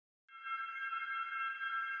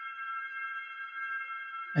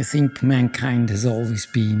I think mankind has always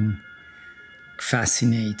been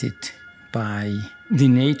fascinated by the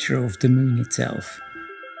nature of the moon itself.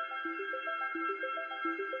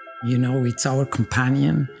 You know, it's our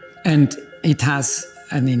companion and it has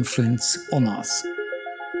an influence on us.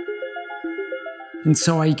 And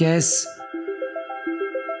so I guess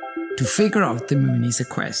to figure out the moon is a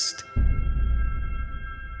quest.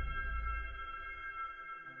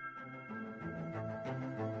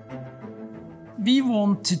 We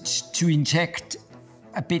wanted to inject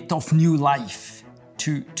a bit of new life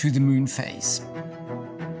to the Moonphase.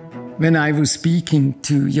 When I was speaking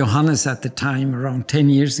to Johannes at the time, around 10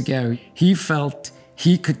 years ago, he felt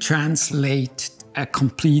he could translate a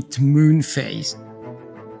complete Moonphase.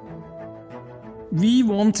 We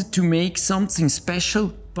wanted to make something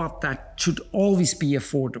special, but that should always be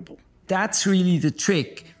affordable. That's really the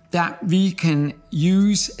trick, that we can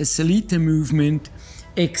use a Selita movement,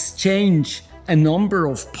 exchange a number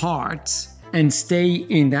of parts and stay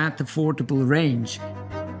in that affordable range.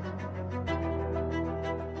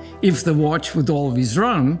 If the watch would always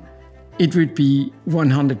run, it would be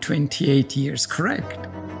 128 years correct.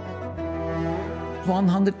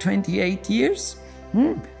 128 years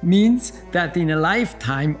means that in a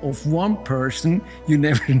lifetime of one person, you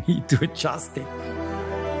never need to adjust it.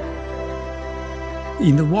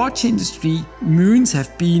 In the watch industry, moons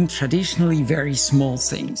have been traditionally very small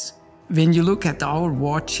things. When you look at our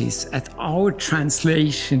watches, at our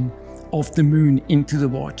translation of the moon into the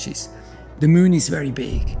watches, the moon is very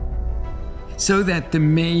big. So that the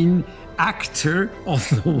main actor of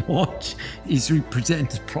the watch is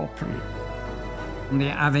represented properly. The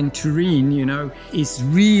aventurine, you know, is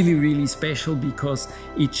really, really special because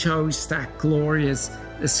it shows that glorious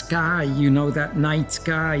sky, you know, that night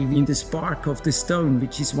sky in the spark of the stone,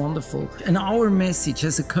 which is wonderful. And our message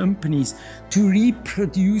as a company is to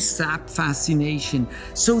reproduce that fascination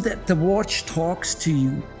so that the watch talks to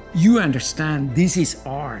you. You understand this is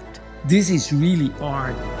art. This is really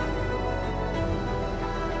art.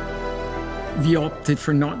 We opted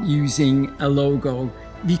for not using a logo.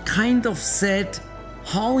 We kind of said,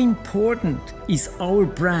 how important is our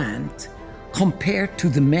brand compared to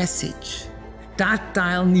the message? That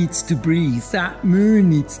dial needs to breathe, that moon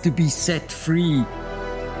needs to be set free.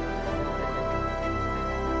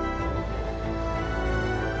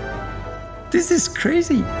 This is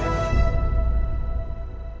crazy.